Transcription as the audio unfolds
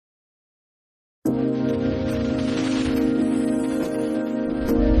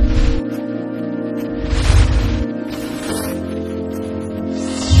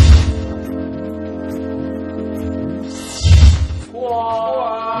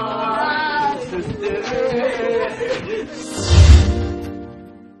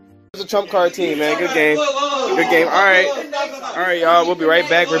trump card team, man. Good game. Good game. All right, y'all. We'll be right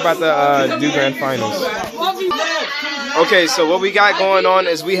back. We're about to do grand finals. Okay, so what we got going on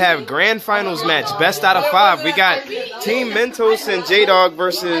is we have grand finals match, best out of 5. We got Team Mentos and JTOS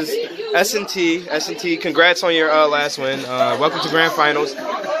versus S&T. S&T, congrats on your last win. Welcome to grand finals.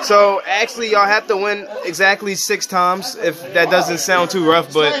 So actually, y'all have to win exactly 6 times. If that doesn't sound too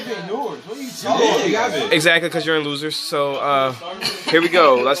rough, but exactly because you're in losers. So here we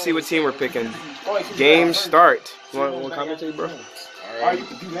go. Let's see what team we're picking. Game start. You want to commentate, bro?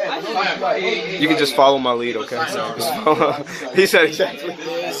 You can just follow my lead, okay? He said exactly.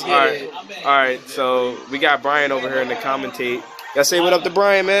 All right. So we got Brian over here in the commentate. Y'all say what up to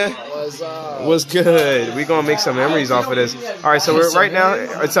Brian, man? What's good? We gonna make some memories off of this. All right, so we're right now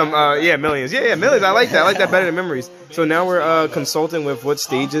at some millions. Yeah, millions. I like that. I like that better than memories. So now we're consulting with what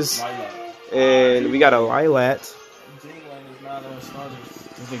stages, and we got a Lilat.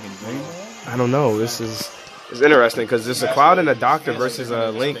 I don't know. This is. It's interesting because there's a Cloud and a Doctor versus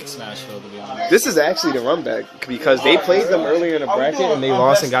a Link. This is actually the run back because they played them earlier in the bracket and they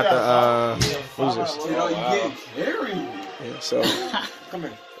lost and got the losers. Yeah, so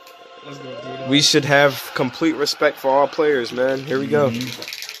we should have complete respect for all players, man. Here we go.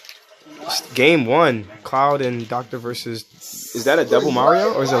 Game 1, Cloud and Doctor versus. Is that a double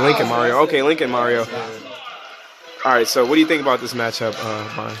Mario or is it Link and Mario? Okay, Link and Mario. All right, so what do you think about this matchup,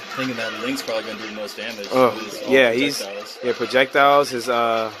 Brian? Thinking that Link's probably gonna do the most damage. Yeah, projectiles, his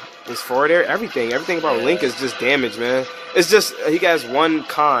forward air, everything about Link is just damage, man. It's just he has one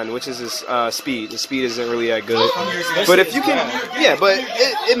con, which is his speed. His speed isn't really that good. But if you can, but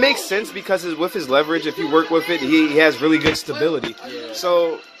it makes sense because with his leverage, if you work with it, he has really good stability.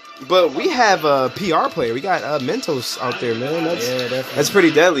 So. But we have a PR player. We got Mentos out there, man. That's pretty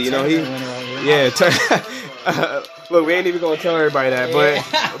deadly, you know. Look, we ain't even gonna tell everybody that,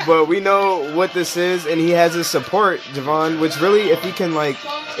 but we know what this is, and he has his support, Javon. Which really, if he can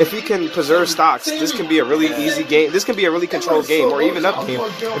preserve stocks, this can be a really easy game. This can be a really controlled game, or even up game,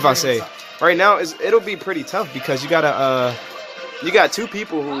 if I say. Right now, it'll be pretty tough because you got 2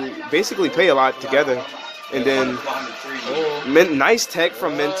 people who basically play a lot together. And then, nice tech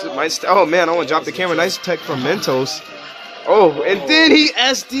from Mentos. Oh man, I want to drop the camera. Nice tech from Mentos. Oh, and then he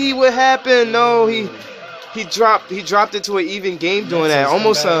SD. What happened? No, he dropped it to an even game doing that.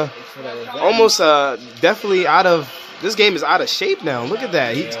 Almost definitely out of. This game is out of shape now. Look at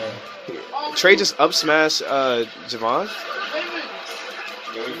that. Trey just up smash Javon.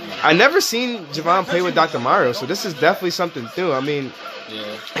 I never seen Javon play with Dr. Mario, so this is definitely something new. I mean,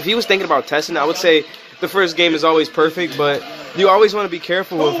 if he was thinking about testing, I would say. The first game is always perfect, but you always want to be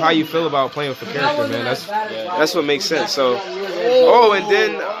careful with how you feel about playing with a character, man. That's what makes sense. So, and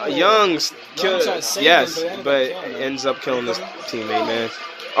then Young kills, but ends up killing this teammate, man.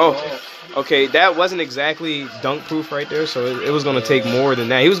 Okay, that wasn't exactly dunk proof right there, so it was going to take more than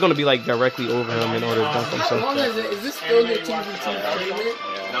that. He was going to be like directly over him in order to dunk him. So. Is this still your 2v2 argument?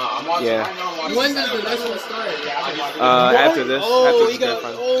 Yeah. When does the next one start? After this.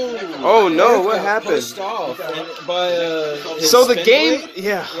 Oh no! What happened? So the game,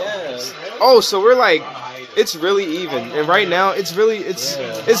 Oh, so we're like, it's really even, and right now it's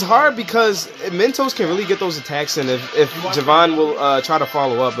hard because Mentos can really get those attacks in if Javon will try to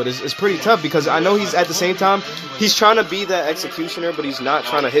follow up, but it's pretty tough because I know he's at the same time he's trying to be that executioner, but he's not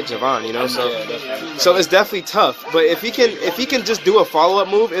trying to hit Javon, you know. So it's definitely tough. But if he can just do a follow up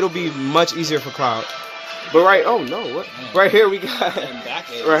move, it'll be much easier for Cloud. But right here we got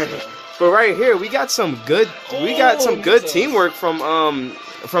right here we got some good teamwork from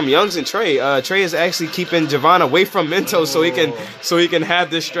Youngs and Trey. Trey is actually keeping Javon away from Mentos so he can have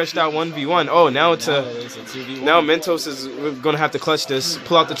this stretched out 1v1. Oh, now Mentos is gonna have to clutch this,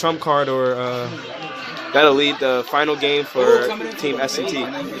 pull out the trump card, or that'll lead the final game for Team S&T.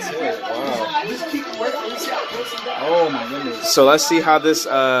 Wow. Oh my goodness. So let's see how this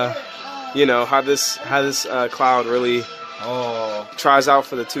Cloud really tries out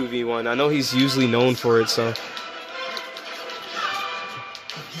for the 2v1. I know he's usually known for it, so.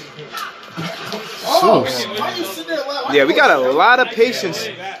 Yeah, we got a lot of patience.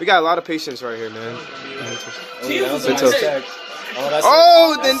 We got a lot of patience right here, man. Then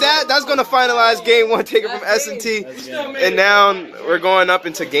that's gonna finalize game 1, take it from S&T, and now we're going up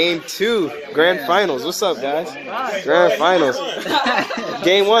into game 2, grand finals. What's up, guys? Grand finals.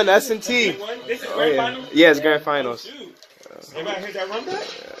 Game 1, S&T. Yeah, it's grand finals.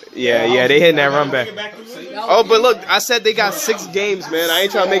 Yeah, they hitting that run back. Oh, but look, I said they got 6 games, man. I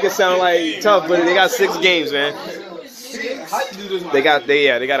ain't trying to make it sound like tough, but they got 6 games, man. They got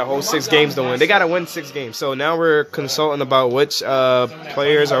a whole 6 games to win. They got to win 6 games. So now we're consulting about which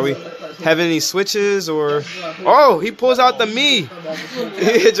players are we. have any switches or? Oh, he pulls out the me.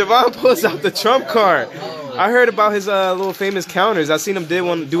 Javon pulls out the trump card. I heard about his little famous counters. I seen him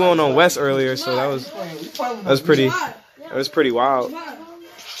do one on West earlier, so that was pretty wild.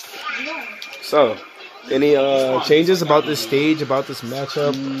 So, any changes about this stage, about this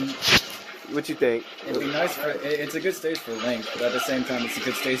matchup? What you think? It'd be nice for it's a good stage for Link, but at the same time, it's a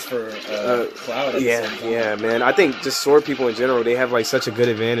good stage for Cloud. At yeah, the same time. yeah, man. I think just sword people in general, they have like such a good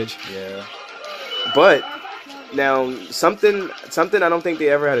advantage. Yeah. But now something I don't think they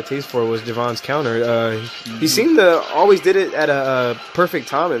ever had a taste for was Javon's counter. He seemed to always did it at a perfect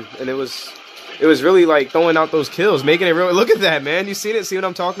timing, and it was really like throwing out those kills, making it real. Look at that, man. You seen it? See what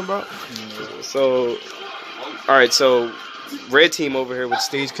I'm talking about? So, all right, so. Red team over here with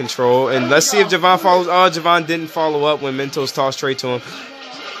stage control, and let's see if Javon follows. Oh, Javon didn't follow up when Mentos tossed straight to him.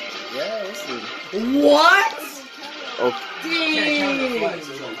 Yeah, let's see. What? Okay.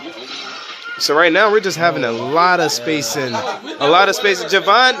 So right now we're just having a lot of spacing,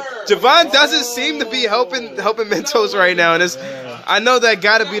 Javon doesn't seem to be helping Mentos right now, and I know that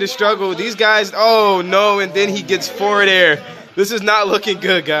got to be the struggle. These guys, oh no, and then he gets forward air. This is not looking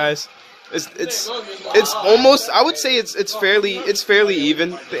good, guys. It's almost, I would say it's fairly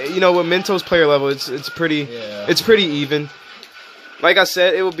even. You know, with Mentos player level, it's pretty even. Like I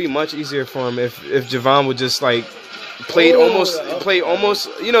said, it would be much easier for him if Javon would just like play almost,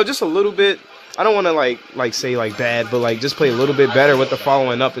 you know, just a little bit. I don't want to like say like bad, but like just play a little bit better with the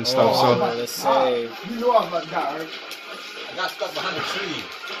following up and stuff. So let's say You know I'm about to die, right? I got stuck behind the tree.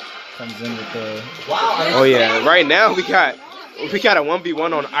 comes in with the oh yeah, right now we got a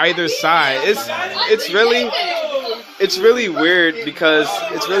 1v1 on either side. It's really weird because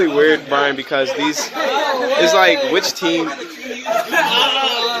Brian, because these it's like which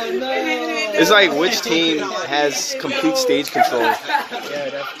team has complete stage control.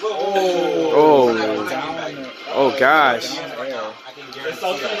 Oh gosh.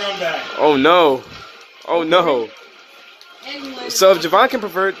 Oh no. So if Javon can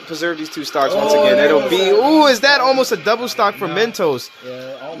preserve these two stocks once again, it'll be, ooh, is that almost a double stock for Mentos?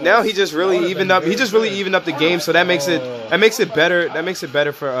 Now he just really evened up. He just really evened up the game, so that makes it better. That makes it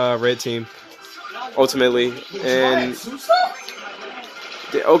better for red team ultimately. And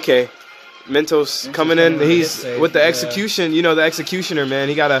okay, Mentos coming in. He's with the execution. You know, the executioner, man.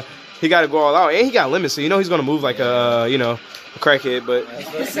 He gotta go all out, and he got limits, so you know he's gonna move like a a crackhead, but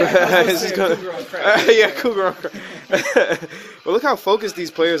yeah, cougar on crack. But look how focused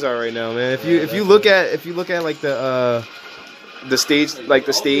these players are right now, man. If you look at like the stage,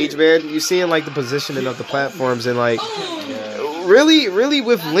 man, you're seeing like the positioning of the platforms, and like really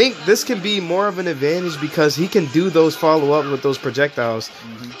with Link, this can be more of an advantage because he can do those follow up with those projectiles.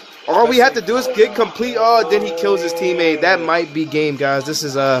 All we have to do is get complete. Oh, then he kills his teammate. That might be game, guys. This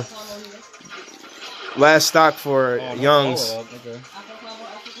is last stock for Youngs.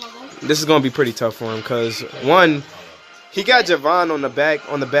 This is gonna be pretty tough for him because one, he got Javon on the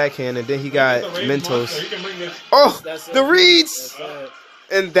backhand, and then he got Mentos. Oh, the reads,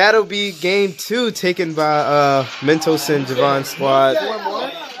 and that'll be game 2 taken by Mentos and Javon's squad.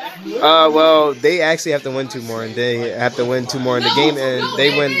 Well, they actually have to win 2 more, and they have to win 2 more in the game, and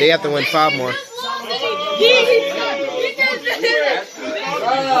they have to win 5 more.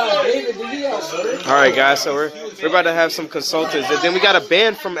 Alright guys, so we're about to have some consultants, and then we got a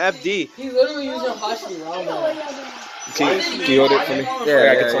ban from FD. He's literally using Hashi Rama. Can you hold it for me?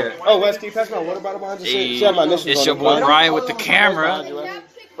 Yeah. Oh, Wes, can you pass my water bottle behind you? She have my initials. It's your boy Brian with the camera.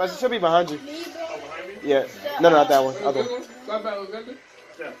 Wes, it should be behind you. Yeah. No, not that one. Other one.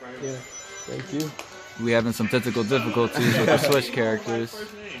 Yeah. Thank you. We having some technical difficulties with the Switch characters.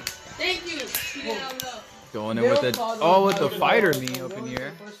 Thank you. Going in with the fighter me up in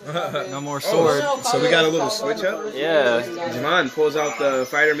here. No more sword. So we got a little switch up. Yeah. Jamon pulls out the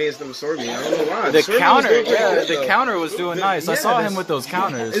fighter me instead of sword me. I don't know why. The counter was doing nice. I saw him with those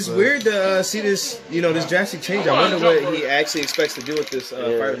counters. It's weird to see this, this drastic change. I wonder what he actually expects to do with this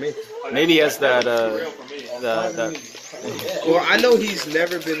fighter me. Maybe he has that Well, I know he's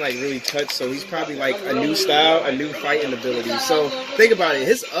never been like really touched, so he's probably like a new style, a new fighting ability. So think about it.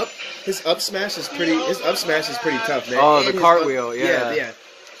 His up smash is pretty tough, man. Oh, the cartwheel, yeah,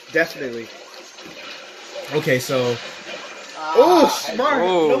 definitely. Okay, so smart.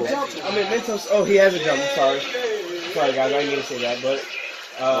 No jump. I mean, Mentos. Oh, he has a jump. I'm sorry guys, I didn't mean to say that, but.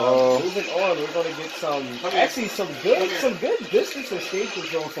 Moving on, we're gonna get some good distance and stage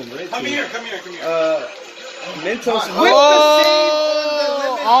control from Red Team. Come here. Mentos with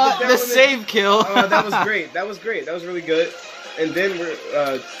the save kill. That was great. That was really good. and then we're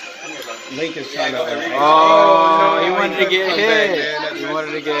Link is trying to. Oh, no, he wanted to get hit. He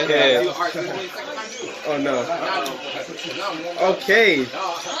wanted to get hit. Oh no. Okay.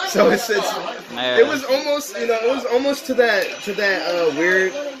 So it was almost, you know, it was almost to that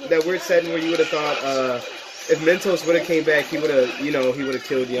weird setting where you would have thought if Mentos would have came back, he would have, you know, he would have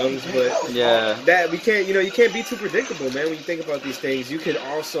killed Youngs. But yeah, that we can't, you know, you can't be too predictable, man. When you think about these things, you could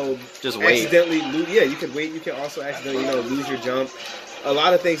also just accidentally lose. Yeah, you could wait. You can also accidentally, you know, lose your jump. A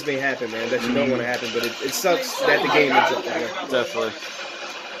lot of things may happen, man, that you don't want to happen, but it sucks that the game ends up that way. Definitely.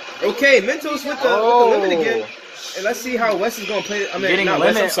 Okay, Mentos with the limit again. And let's see how Wes is going to play it. I mean, not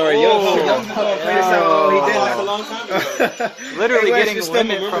Wes, I'm sorry. Young's going to play this out. Oh, he did that a long time ago. Literally getting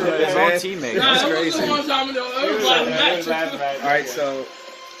limit from his own teammate. That's crazy. All right, so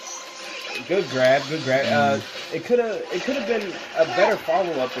good grab, good grab. It could have been a better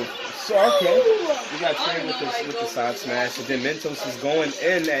follow-up with. So okay, we got Trey with the side smash, and then Mentos is going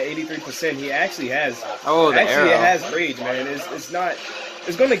in at 83%. He actually has. Oh, the arrow. It has rage, man. It's not.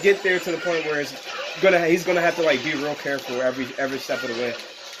 It's gonna get there to the point where he's gonna have to like be real careful every step of the way,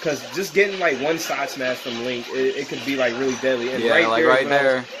 because just getting like one side smash from Link, it could be like really deadly. And yeah, right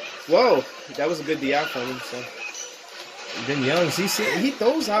there. Whoa, that was a good DI from him. So. And then Youngs, he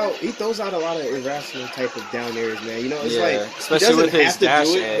throws out a lot of irrational type of down airs, man. You know, it's like especially with his dash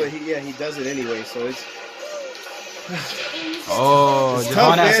but he does it anyway. So it's. Oh,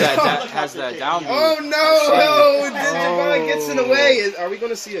 Javon has that down. Oh no! Javon gets in the way. Are we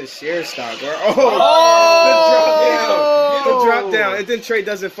gonna see a share stock? Or the drop down, and then Trey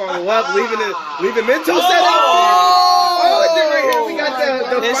doesn't follow up, leaving Mentos setting. Oh, and then right here we got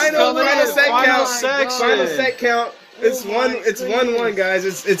the final set count. It's 1-1, guys.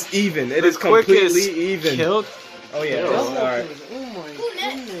 It's even. It is completely even. Killed. Oh yeah. All right.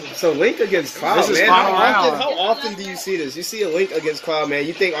 So Link against Cloud, this is man. Final round. How often do you see this? You see a Link against Cloud, man.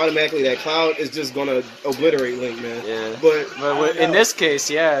 You think automatically that Cloud is just gonna obliterate Link, man. Yeah. But in this case,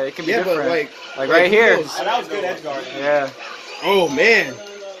 yeah, it can be different. But like right here. That was good edge guard. Yeah. Oh man.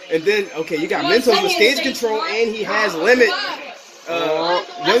 And then you got Mentos with stage control, and he has limit.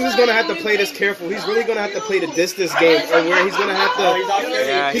 Young is gonna have to play this careful. He's really gonna have to play the distance game, or where he's gonna have to.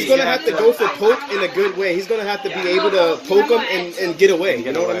 He's gonna have to go for poke in a good way. He's gonna have to be able to poke him and get away.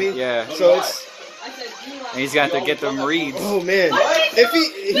 You know what I mean? Yeah. So it's. And he's got to get them reads. Oh man! If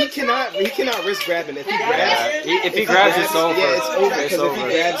he cannot risk grabbing. If he grabs, it's over. Yeah, it's over. Because if he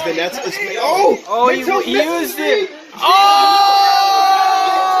grabs, then that's it's. He used it.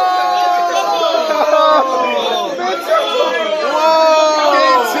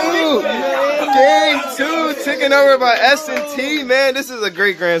 Game two, taken over by S&T, man. This is a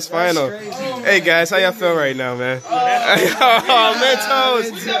great grand final. Hey guys, how y'all feel right now, man? Oh,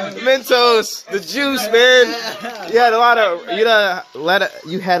 Mentos, the juice, man. You had a lot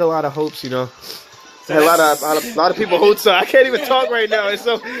of hopes, you know. A lot of people hold so I can't even talk right now. It's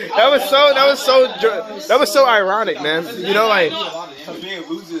so that was so ironic, man. You know, like being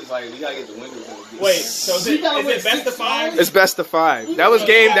losers, like we gotta get the winners. Wait, so is it best of 5? It's best of 5. That was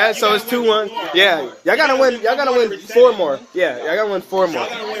game. So it's 2-1. Yeah, y'all gotta win 4 more. Yeah, y'all gotta win 4 more. Y'all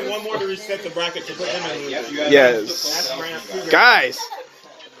gotta win 1 more to reset the bracket to put them in. Yes, guys.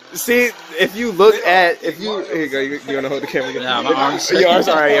 See, if you look at, here you go, you want to hold the camera? Yeah, my arms. Your arms,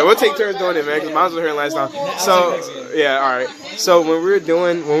 all right, yeah, we'll take turns doing it, man, because mine was here last time. So, yeah, all right. So when we were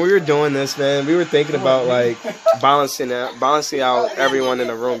doing this, man, we were thinking about like balancing out everyone in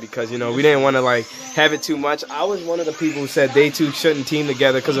the room, because you know we didn't want to like have it too much. I was one of the people who said they two shouldn't team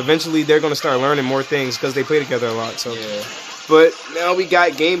together, because eventually they're gonna start learning more things because they play together a lot. So, yeah. But now we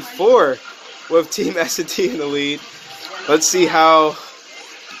got game 4 with Team S&T in the lead. Let's see how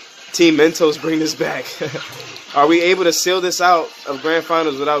Team Mentos bring this back. Are we able to seal this out of grand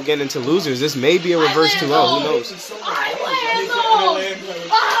finals without getting into losers? This may be a reverse 2-0. Who knows?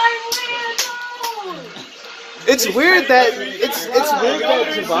 It's weird that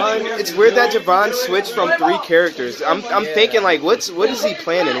Javon switched from 3 characters. I'm thinking like, what is he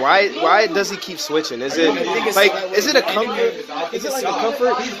planning? Why does he keep switching? Is it a comfort? Is it like a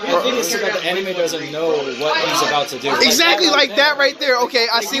comfort? I think it's so that the enemy doesn't know what he's about to do. Exactly like that right there. Okay,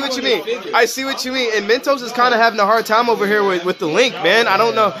 I see what you mean. And Mentos is kind of having a hard time over here with the Link, man. I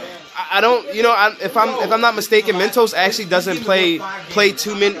don't know. If I'm not mistaken, Mentos actually doesn't play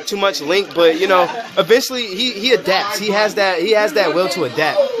too much Link, but you know, eventually he adapts. He has that will to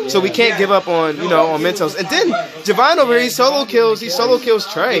adapt. So we can't give up on Mentos. And then Javon over here, he solo kills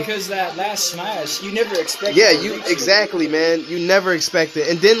Trey. Because that last smash, you never expect. Yeah, exactly, man. You never expect it.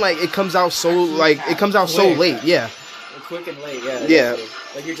 And then like it comes out so late. Yeah. quick and late. Yeah. Yeah.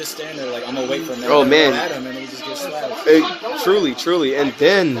 Like you're just standing there, like I'm gonna wait for him. Oh man. At him and he just gets slapped. Truly, and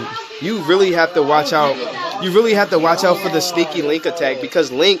then you really have to watch out. You really have to watch out for the sneaky Link attack because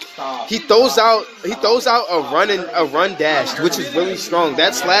Link, he throws out a run dash, which is really strong.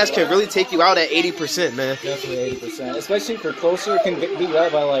 That slash can really take you out at 80%, man. Definitely 80%, especially if you're closer. It can beat you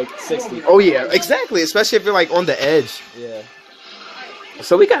out by like 60. Oh yeah, exactly. Especially if you're like on the edge. Yeah.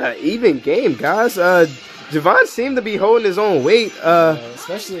 So we got an even game, guys. Javon seemed to be holding his own weight.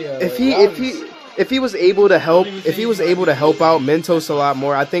 Especially if he was able to help out Mentos a lot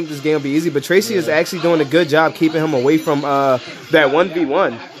more, I think this game will be easy. But TRacee is actually doing a good job keeping him away from that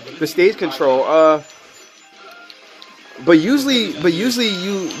 1v1, the stage control. But usually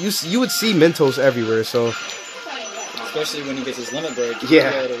you would see Mentos everywhere. So especially when he gets his limit break,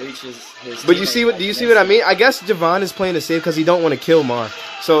 yeah. He'll be able to reach his but do you see what I mean? I guess Javon is playing it safe because he don't want to kill Mar.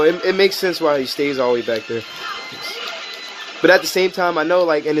 So it makes sense why he stays all the way back there. But at the same time, I know,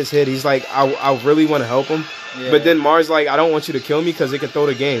 like, in his head, he's like, I really want to help him. Yeah. But then Mar's like, I don't want you to kill me because it can throw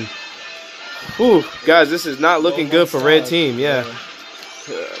the game. Whew, guys, this is not looking good for red team. Yeah.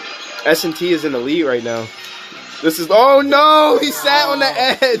 S&T is in the lead right now. This is, oh no, he sat on the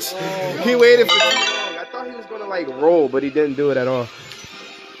edge. He waited for too long. I thought he was going to, like, roll, but he didn't do it at all.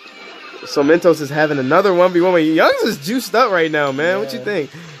 So Mentos is having another 1v1. Youngs is juiced up right now, man. What you think?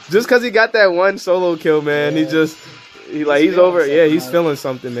 Just because he got that one solo kill, man, he's over. Yeah, he's feeling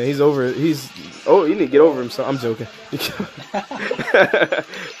something, man. He's over. He need to get over himself. I'm joking. This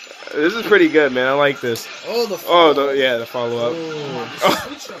is pretty good, man. I like this. The follow up.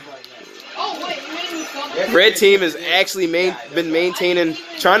 Red team has actually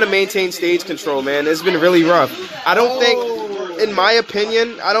trying to maintain stage control, man. It's been really rough. I don't think, in my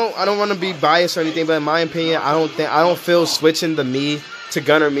opinion, I don't want to be biased or anything, but in my opinion, I don't feel switching the me to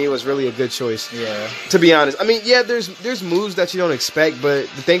Gunner me was really a good choice. Yeah. To be honest. I mean, yeah, there's moves that you don't expect, but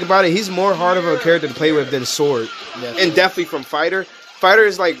to think about it, he's more hard of a character to play with than Sword. Yeah. And definitely from Fighter. Fighter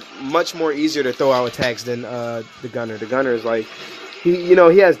is like much more easier to throw out attacks than the Gunner. The Gunner is like he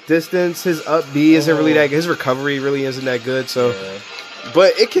has distance, his up B isn't really that good, his recovery really isn't that good, so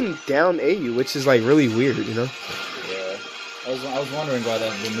but it can down A you, which is like really weird, you know? Yeah. I was wondering why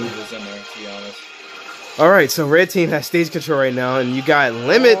that move was in there, to be honest. Alright, so red team has stage control right now, and you got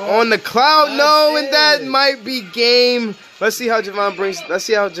Limit on the cloud. No, and that might be game. Let's see how Javon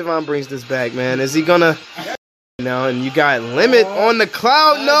brings this back, man. Is he gonna now? And you got Limit on the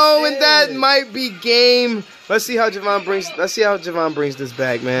cloud. No, and that might be game. Let's see how Javon brings this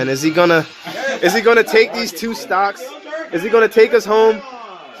back, man. Is he gonna take these two stocks? Is he gonna take us home?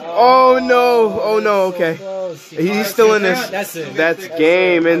 Oh no, okay. He's still in this. That's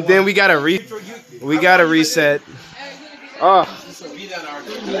game. And then we gotta reset. Oh.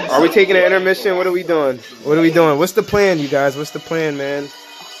 Are we taking an intermission? What are we doing? What's the plan, you guys? What's the plan, man?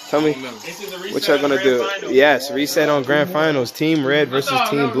 Tell me what y'all gonna do. Yes, reset on Grand Finals. Team Red versus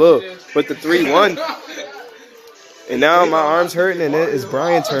Team Blue. With the 3-1. And now my arm's hurting, and it is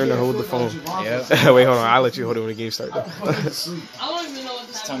Brian's turn to hold the phone. Yeah. Wait, hold on. I'll let you hold it when the game starts.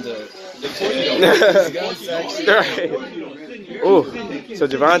 It's time to. Right. Oh, so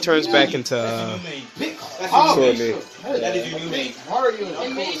Javon turns back into Sword Me.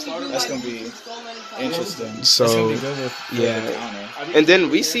 That's gonna be interesting. So and then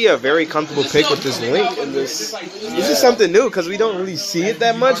we see a very comfortable pick with this Link, and this is something new because we don't really see it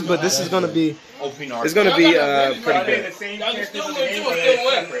that much, but this is gonna be pretty good.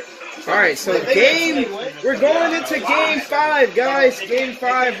 All right, so we're going into game 5, guys. Game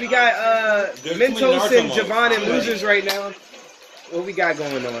 5. We got Mentos and Javon and losers right now. What we got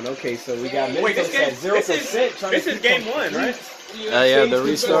going on? Okay, so we got Mentos at 0%. This is game 1, right? Yeah, the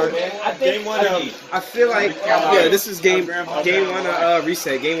restart. Game 1. I feel like this is game 1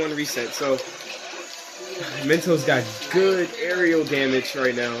 reset. Game 1 reset. So Mentos got good aerial damage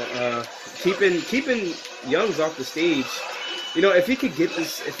right now. Keeping Youngs off the stage. You know, if he could get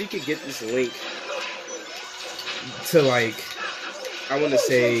this Link to, like, I want to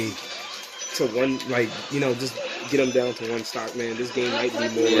say to one, like, you know, just get him down to one stock, man. This game might be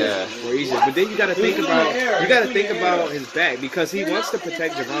more easier. But then you got to think about his back, because he wants to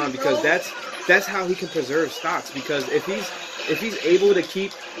protect Javon, because that's how he can preserve stocks. Because if he's able to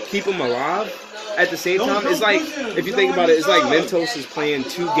keep him alive at the same time, it's like, if you think about it, it's like Mentos is playing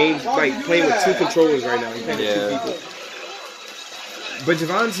 2 games, like playing with 2 controllers right now. He's playing with 2 people. But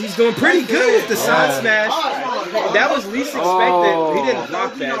Javon's, he's doing pretty good with the side smash. That was least expected. He didn't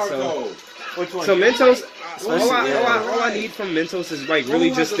block that, so Mentos, all I need from Mentos is like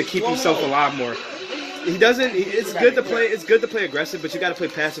really just to keep himself alive more. He doesn't. It's good to play. It's good to play aggressive, but you got to play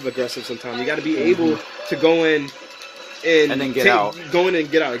passive aggressive sometimes. You got to be able to go in and then get out. Go in and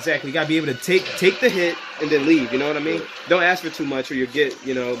get out. Exactly. You gotta be able to take the hit and then leave. You know what I mean? Don't ask for too much or you get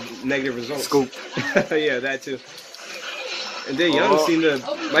negative results. Scoop. Yeah, that too. And then Young seemed to,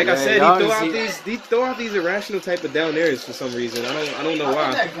 like I said, he throw out these irrational type of down airs for some reason. I don't know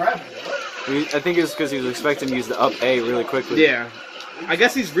why. I think it's because he was expecting to use the up A really quickly. Yeah. I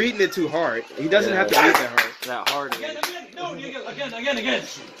guess he's reading it too hard. He doesn't have to read that hard. That hard. Again.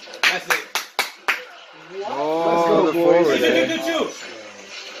 That's it. Oh, the forward there. Good shoot.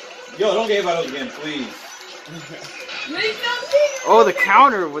 Yo, don't get about those again, please. Oh, the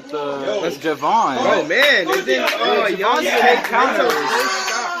counter with that's Javon. Oh man, and then Young take counters.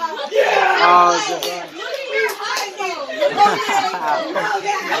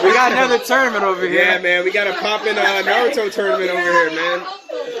 We got another tournament over here. Yeah, man, we got a poppin' Naruto tournament over here, man.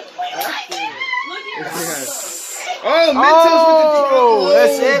 Oh, Mentos with the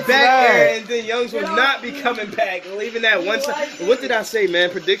that's it. Back air, and then Youngs will not be coming back, leaving that one side. What did I say, man?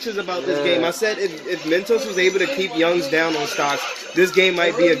 Predictions about this game. I said if Mentos was able to keep Youngs down on stocks, this game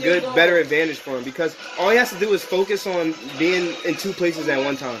might be a better advantage for him because all he has to do is focus on being in two places at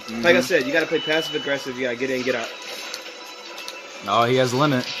one time. Like I said, you got to play passive aggressive. You got to get in, get out. Oh, he has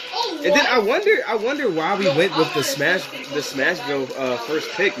limit. And then I wonder why we went with the Smashville first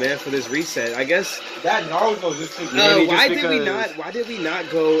pick, man, for this reset. I guess that Naruto just why did we not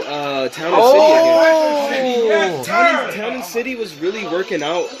go Town and City again? Town and City was really working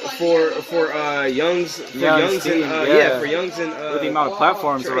out for Youngs and with the amount of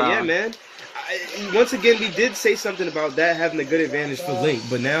platforms around. Yeah, man. Once again, we did say something about that having a good advantage for Link,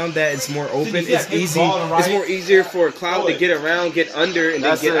 but now that it's more open, it's easy. It's more easier for Cloud to get around, get under, and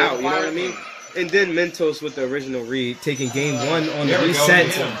then get out. You know what I mean? And then Mentos with the original read, taking game 1 on the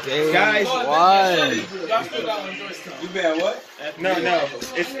reset. Guys, why? You bet what? No.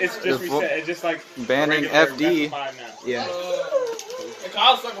 It's just reset. It's just like banning FD. Yeah.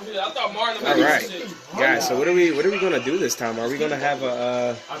 All right, guys. So what are we gonna do this time? Are we gonna have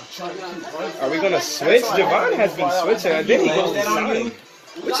a? Are we gonna switch? Javon has been switching. I think he goes to Sonic.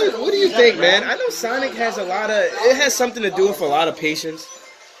 What do you think, man? I know Sonic has it has something to do with a lot of patience.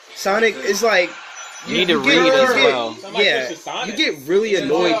 Sonic is like you need to read as well. Yeah, you get really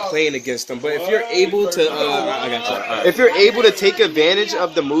annoyed playing against him. But if you're able to, if you're able to take advantage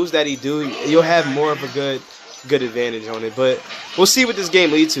of the moves that he do, you'll have more of a good advantage on it. But we'll see what this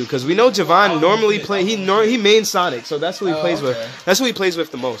game leads to because we know Javon normally he mains Sonic, so that's who he plays with. That's who he plays with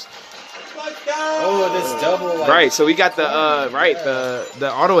the most. Oh, this double. Right, so we got the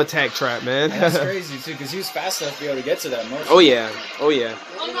the auto attack trap, man. That's crazy too, because he was fast enough to be able to get to that motion. Oh yeah.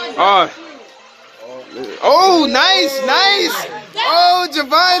 Oh, nice. Oh,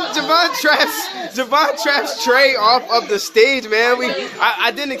 Javon traps Trey off of the stage, man.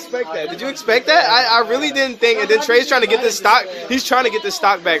 I didn't expect that. Did you expect that? I really didn't think. And then Trey's trying to get this stock. He's trying to get this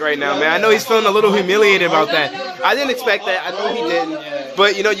stock back right now, man. I know he's feeling a little humiliated about that. I didn't expect that. I know he didn't.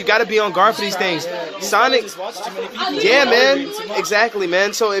 But you got to be on guard for these things. Sonic, yeah, man, exactly,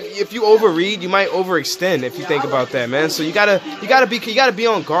 man. So if you overread, you might overextend if you think about that, man. So you gotta be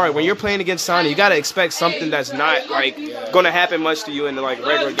on guard when you're playing against Sonic. You gotta expect something that's not like gonna happen much to you in the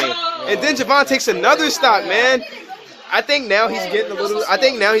regular game. And then Javon takes another stock, man. I think now he's getting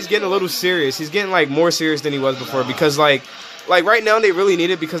a little serious. He's getting more serious than he was before because like right now they really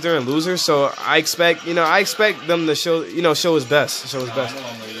need it because they're in losers. So I expect them to show his best.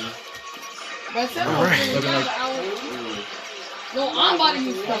 All right.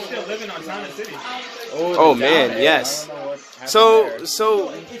 Oh man, yes. So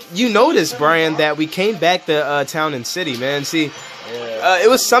you noticed, Brian, that we came back to Town and City, man. See, it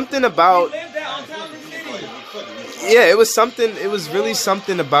was something about. Yeah, it was really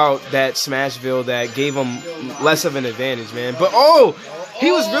something about that Smashville that gave him less of an advantage, man. But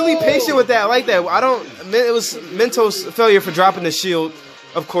he was really patient with that. I like that. It was Mentos' failure for dropping the shield.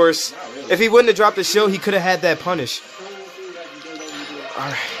 Of course, if he wouldn't have dropped the shield, he could have had that punish. All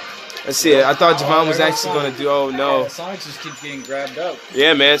right. Let's see it. I thought Javon was actually going to do. Oh no! Sonic just keeps getting grabbed up.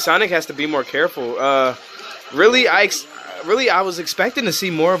 Yeah, man. Sonic has to be more careful. Really, I was expecting to see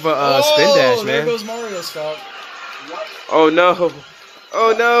more of a spin dash, man. There goes Mario's stop. Oh no!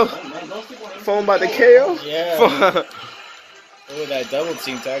 Oh no! Phone by the KO. Yeah. Oh, that double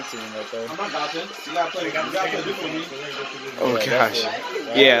team tag team right there. Oh gosh.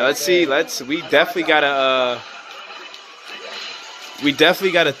 Yeah. Let's see. We definitely gotta. We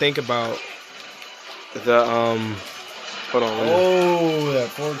definitely got to think about the hold on. Oh, that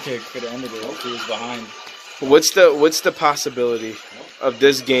forward kick could have ended it if he was behind. What's the possibility of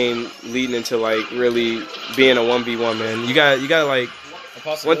this game leading into really being a 1v1, man? You got I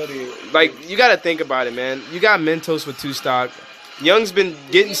Like, you got to think about it, man. You got Mentos with 2 stock. Young's been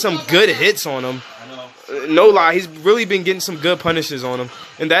getting some good hits on him. No lie, he's really been getting some good punishes on him,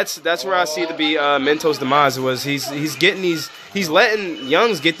 and that's where I see it to be Mentos' demise was he's letting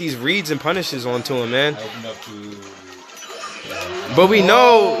Youngs get these reads and punishes onto him, man. But we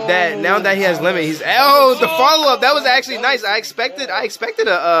know that now that he has limit, the follow up that was actually nice. I expected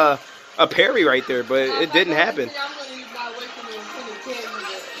a parry right there, but it didn't happen.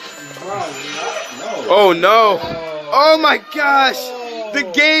 Oh no! Oh my gosh! The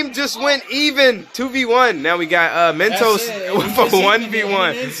game just went even, 2v1. Now we got Mentos with a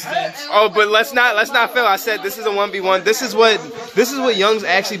 1v1. Oh, but let's not fail. I said this is a 1v1. This is what Young's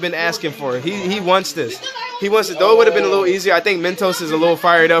actually been asking for. He wants this. He wants it. Though it would have been a little easier. I think Mentos is a little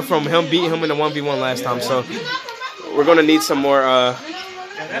fired up from him beating him in a 1v1 last time. So we're gonna need some more.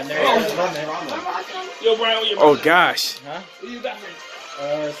 Oh gosh.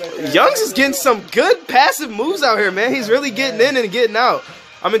 Youngs is getting some good passive moves out here, man. He's really getting in and getting out.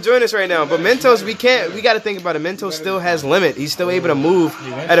 I'm enjoying this right now. But Mentos, we got to think about it. Mentos still has limit. He's still able to move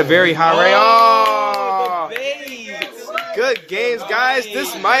at a very high rate. Oh! Good games, guys.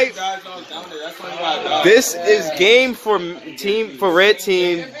 This is game for red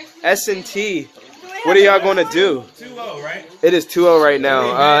team S&T. What are y'all going to do? 2-0, right? It is 2-0 right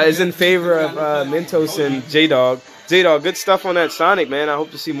now. It's in favor of Mentos and jdog. jdog, good stuff on that Sonic, man. I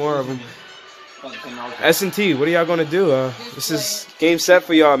hope to see more of them. S&T, what are y'all gonna do? This is game set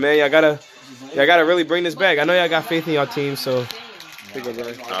for y'all, man. Y'all gotta really bring this back. I know y'all got faith in y'all team, so.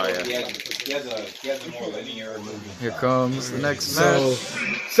 Oh yeah. Here comes the next match.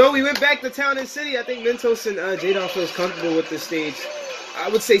 So we went back to Town and City. I think Mentos and jdog feels comfortable with this stage. I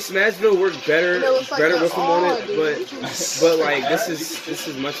would say Smashville worked better with him on it, but like this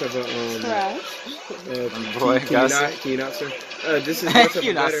is much of a can you not, sir? This is much of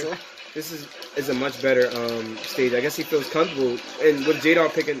a better. This is a much better stage. I guess he feels comfortable, and with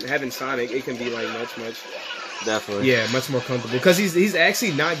jdog having Sonic, it can be like much. Definitely. Yeah, much more comfortable because he's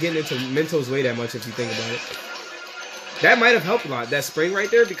actually not getting into Mentos' way that much if you think about it. That might have helped a lot, that spring right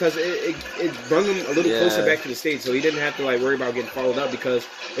there, because it brought him a little closer back to the stage, so he didn't have to like worry about getting followed up, because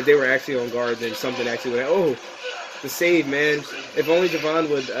if they were actually on guard, then something actually would have, oh, the save, man. If only Javon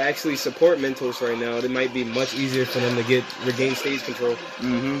would actually support Mentos right now, it might be much easier for them to regain stage control.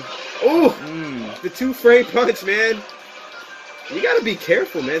 Oh, the 2-frame punch, man. You gotta be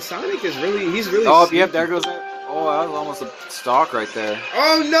careful, man. Sonic is he's really Oh, sneaky. yep, there goes it. Oh, that was almost a stock right there.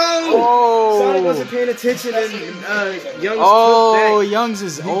 Oh no! Oh. Sonic wasn't paying attention, and Youngs Oh, Youngs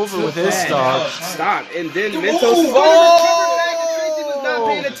is over with his stock. Stop, and then Mentos was not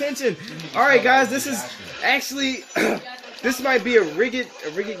paying attention. All right, guys, this is actually this might be a rigged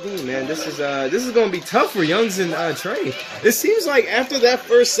game, man. This is gonna be tough for Youngs and Trey. It seems like after that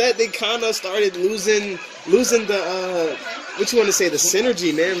first set, they kind of started losing the what you want to say, the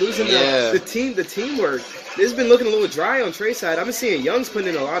synergy, man. Losing the teamwork. It's been looking a little dry on Trey's side. I've been seeing Young's putting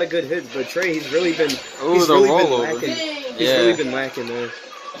in a lot of good hits, but Trey, he's really been lacking. He's really been lacking, man.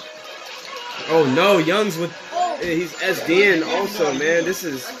 Oh no, Young's he's SDing also, man. This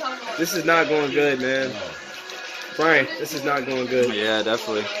is not going good, man. Brian, this is not going good. Yeah,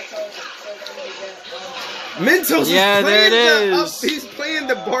 definitely. Mentos he's playing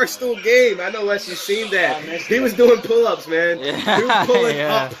the Barstool game. I know Leslie's seen that. He was doing pull-ups, man. Yeah. He was pulling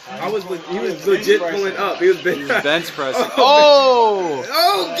up. He was legit pulling up. He was bench pressing. Oh,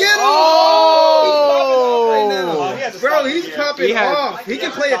 get him! Oh! Right now. Bro, he's popping off. He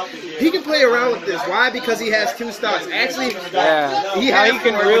can play around with this. Why? Because he has 2 stocks. Actually, he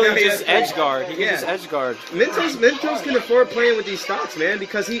can really just edge guard. He can just edge guard. Mentos can afford playing with these stocks, man,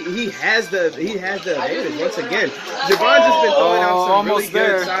 because he has the advantage. Once again, Javon just been throwing out some really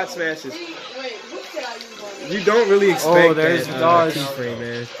good side smashes. You don't really expect there's that dodge. frame,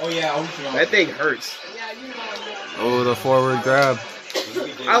 man. Oh yeah, that thing hurts. Oh, the forward grab.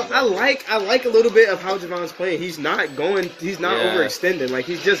 I like a little bit of how Javon's playing. He's not overextending. Like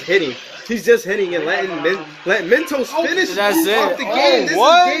he's just hitting and letting Mentos finish off the game. This is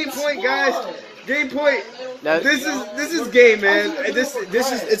game point, guys. Game point. This is game, man.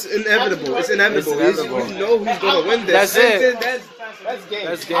 It's inevitable. It's inevitable. You know who's gonna win this. That's game.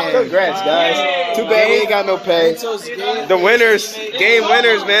 Congrats, guys. Too bad we ain't got no pay. The winners, game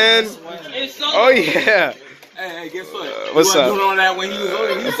winners, man. Oh yeah. Hey, guess what? What's up? Doing all that when he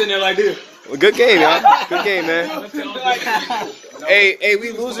was sitting there like this. Well, good game, y'all. Good game, man. Hey,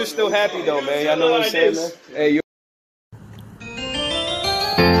 we losers still happy though, man. Y'all know what I'm saying, man. Hey,